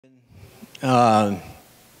I'd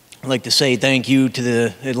like to say thank you to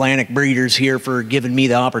the Atlantic breeders here for giving me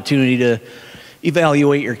the opportunity to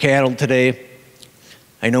evaluate your cattle today.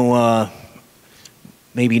 I know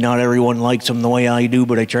maybe not everyone likes them the way I do,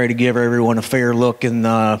 but I try to give everyone a fair look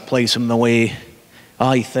and place them the way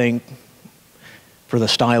I think for the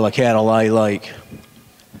style of cattle I like.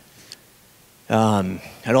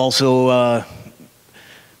 I'd also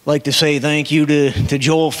like to say thank you to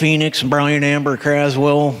Joel Phoenix and Brian Amber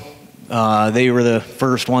Craswell. They were the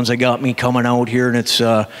first ones that got me coming out here, and it's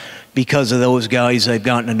because of those guys I've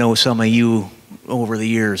gotten to know some of you over the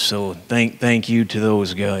years, so thank you to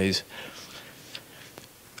those guys.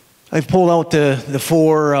 I've pulled out the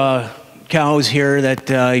four cows here that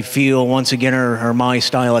I feel once again are my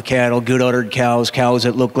style of cattle: good uddered cows, cows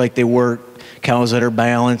that look like they work, cows that are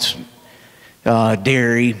balanced,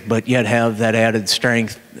 dairy, but yet have that added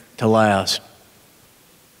strength to last.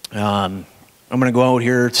 I'm going to go out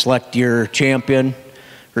here, select your champion,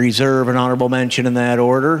 reserve, and honorable mention in that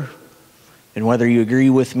order. And whether you agree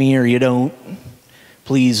with me or you don't,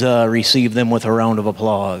 please receive them with a round of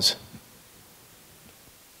applause.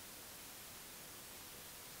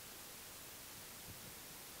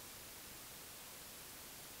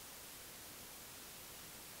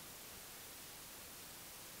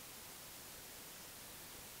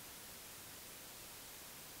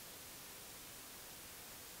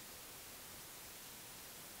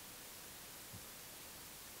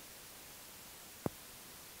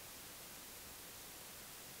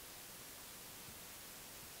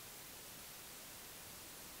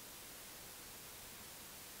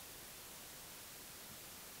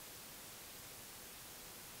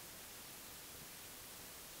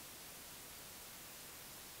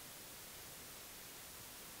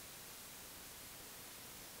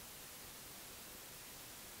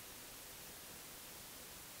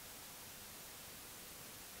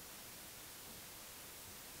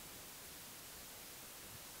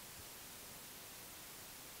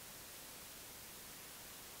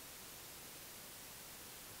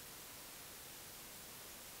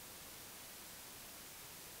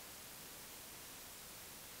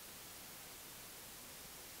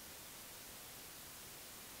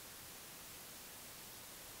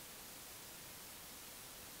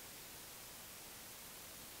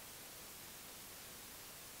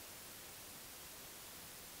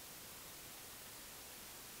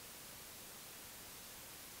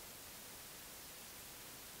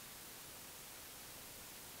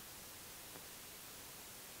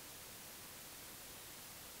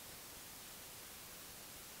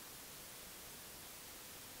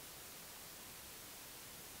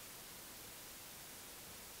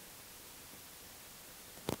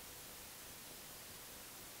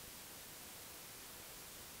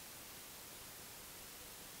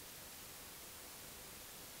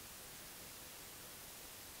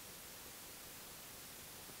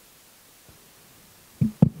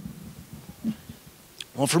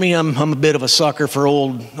 Well, for me, I'm a bit of a sucker for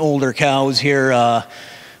older cows here.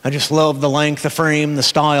 I just love the length of frame, the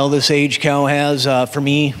style this age cow has. For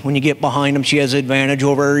me, when you get behind them, she has an advantage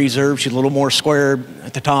over her reserve. She's a little more square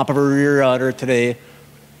at the top of her rear udder today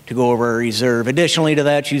to go over her reserve. Additionally to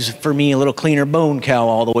that, she's, for me, a little cleaner bone cow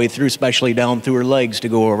all the way through, especially down through her legs to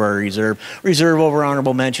go over her reserve. Reserve over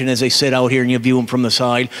honorable mention as they sit out here and you view them from the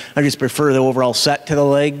side. I just prefer the overall set to the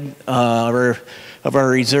leg of our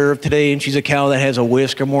reserve today, and she's a cow that has a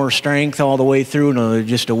whisk or more strength all the way through and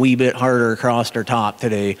just a wee bit harder across her top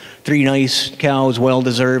today. Three nice cows, well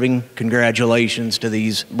deserving. Congratulations to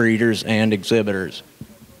these breeders and exhibitors.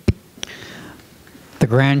 The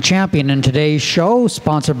grand champion in today's show,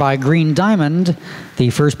 sponsored by Green Diamond,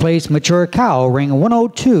 the first place mature cow, ring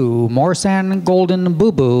 102, Morsan Golden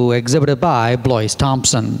Boo Boo, exhibited by Blois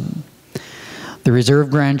Thompson. The reserve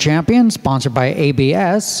grand champion, sponsored by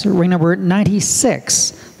ABS, ring number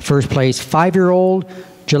 96, first place 5-year-old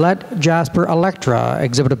Gillette Jasper Electra,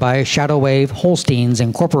 exhibited by Shadow Wave Holsteins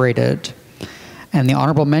Incorporated. And the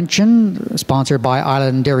honorable mention, sponsored by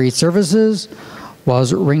Island Dairy Services,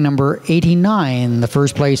 was ring number 89, the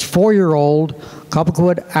first place 4-year-old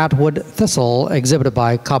Cobequid Atwood Thistle, exhibited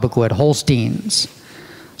by Cobequid Holsteins.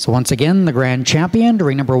 So once again, the grand champion,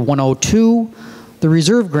 ring number 102, the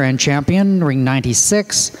reserve grand champion, ring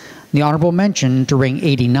 96, the honorable mention to ring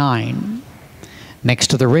 89.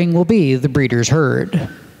 Next to the ring will be the breeder's herd.